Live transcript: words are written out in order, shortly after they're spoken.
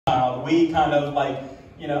We kind of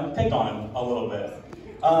picked on him a little bit.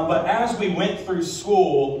 But as we went through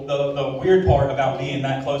school, the weird part about being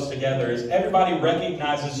that close together is everybody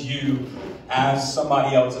recognizes you as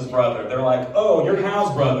somebody else's brother. They're like, oh, you're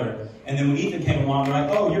Hal's brother. And then when Ethan came along, they're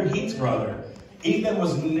like, oh, you're Heath's brother. Ethan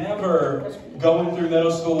was never going through middle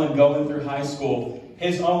school and going through high school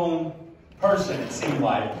his own person, it seemed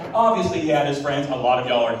like. Obviously, he had his friends. A lot of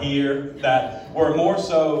y'all are here that were more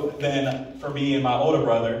so than for me and my older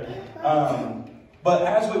brother. But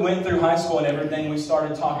as we went through high school and everything, we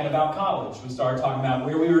started talking about college. We started talking about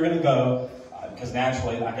where we were going to go, because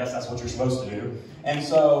naturally, I guess that's what you're supposed to do. And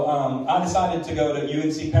so I decided to go to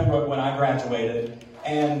UNC Pembroke when I graduated.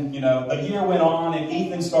 And, a year went on, and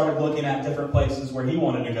Ethan started looking at different places where he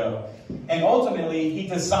wanted to go. And ultimately, he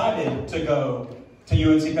decided to go to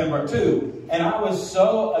UNC Pembroke too. And I was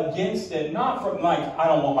so against it, not from I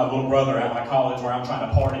don't want my little brother at my college where I'm trying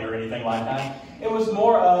to party or anything like that. It was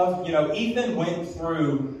more of, Ethan went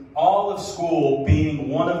through all of school being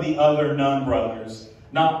one of the other Nunn brothers,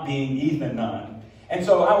 not being Ethan Nunn. And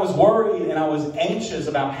so I was worried and I was anxious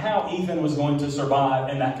about how Ethan was going to survive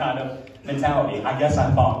in that kind of mentality. I guess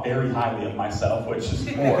I thought very highly of myself, which is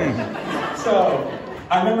more. So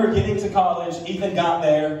I remember getting to college, Ethan got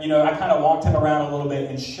there, I kind of walked him around a little bit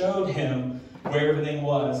and showed him where everything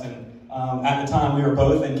was. And at the time, we were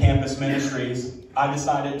both in campus ministries. I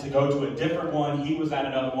decided to go to a different one. He was at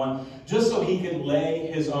another one, just so he could lay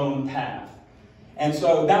his own path. And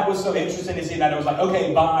so that was so interesting to see that. It was like,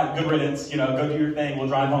 okay, bye, good riddance, go do your thing. We'll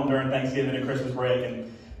drive home during Thanksgiving and Christmas break,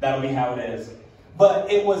 and that'll be how it is.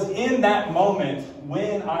 But it was in that moment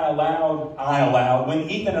when when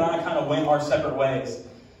Ethan and I kind of went our separate ways,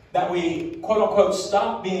 that we, quote unquote,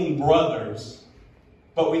 stopped being brothers,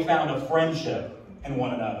 but we found a friendship in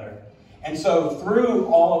one another. And so through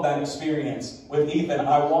all of that experience with Ethan,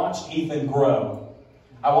 I watched Ethan grow.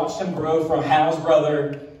 I watched him grow from Hal's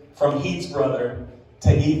brother, from Heath's brother,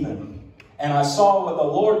 to Ethan. And I saw what the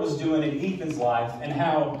Lord was doing in Ethan's life and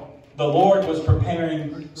how the Lord was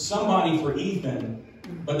preparing somebody for Ethan,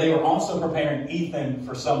 but they were also preparing Ethan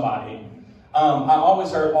for somebody. I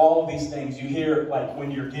always heard all of these things. You hear,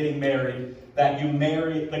 when you're getting married, that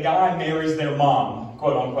the guy marries their mom,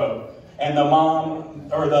 quote unquote. And the mom,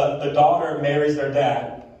 or the daughter marries their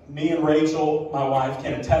dad. Me and Rachel, my wife,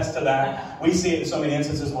 can attest to that. We see it in so many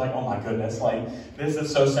instances, like, oh my goodness, this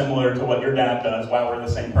is so similar to what your dad does. Wow, we're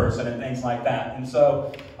the same person, and things like that. And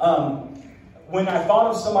so, when I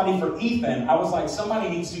thought of somebody for Ethan, I was like, somebody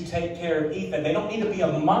needs to take care of Ethan. They don't need to be a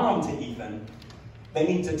mom to Ethan. They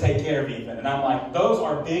need to take care of Ethan. And I'm like, those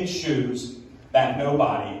are big shoes that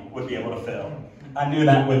nobody would be able to fill. I knew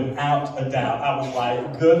that without a doubt. I was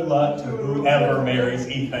like, good luck to whoever marries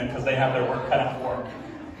Ethan, because they have their work cut out for them.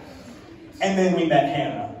 And then we met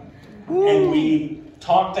Hannah. And we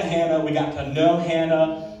talked to Hannah. We got to know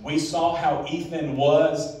Hannah. We saw how Ethan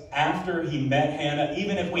was after he met Hannah,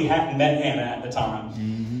 even if we hadn't met Hannah at the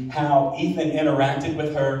time. How Ethan interacted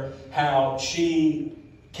with her, how she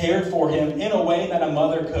cared for him in a way that a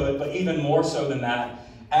mother could, but even more so than that,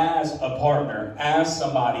 as a partner, as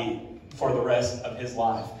somebody for the rest of his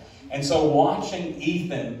life. And so watching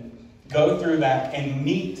Ethan go through that and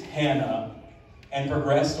meet Hannah and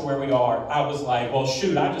progress to where we are, I was like, well,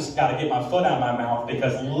 shoot, I just got to get my foot out of my mouth,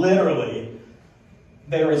 because literally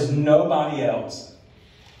there is nobody else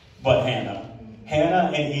but Hannah.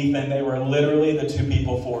 Hannah and Ethan, they were literally the two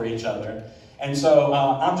people for each other. And so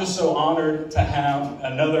I'm just so honored to have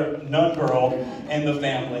another Nunn girl in the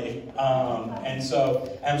family. And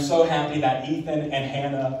so I'm so happy that Ethan and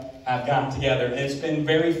Hannah have gotten together. It's been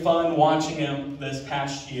very fun watching him this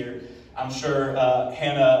past year. I'm sure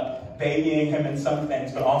Hannah babying him in some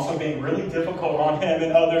things, but also being really difficult on him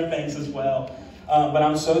in other things as well. But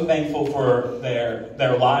I'm so thankful for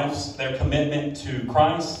their lives, their commitment to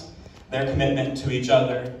Christ, their commitment to each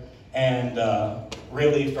other, and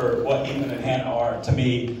really for what Ethan and Hannah are to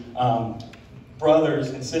me,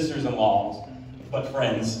 brothers and sisters-in-laws, but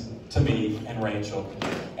friends to me and Rachel.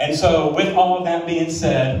 And so with all of that being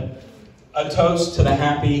said, a toast to the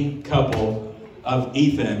happy couple of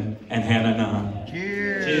Ethan and Hannah Nunn.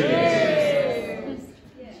 Cheers. Cheers.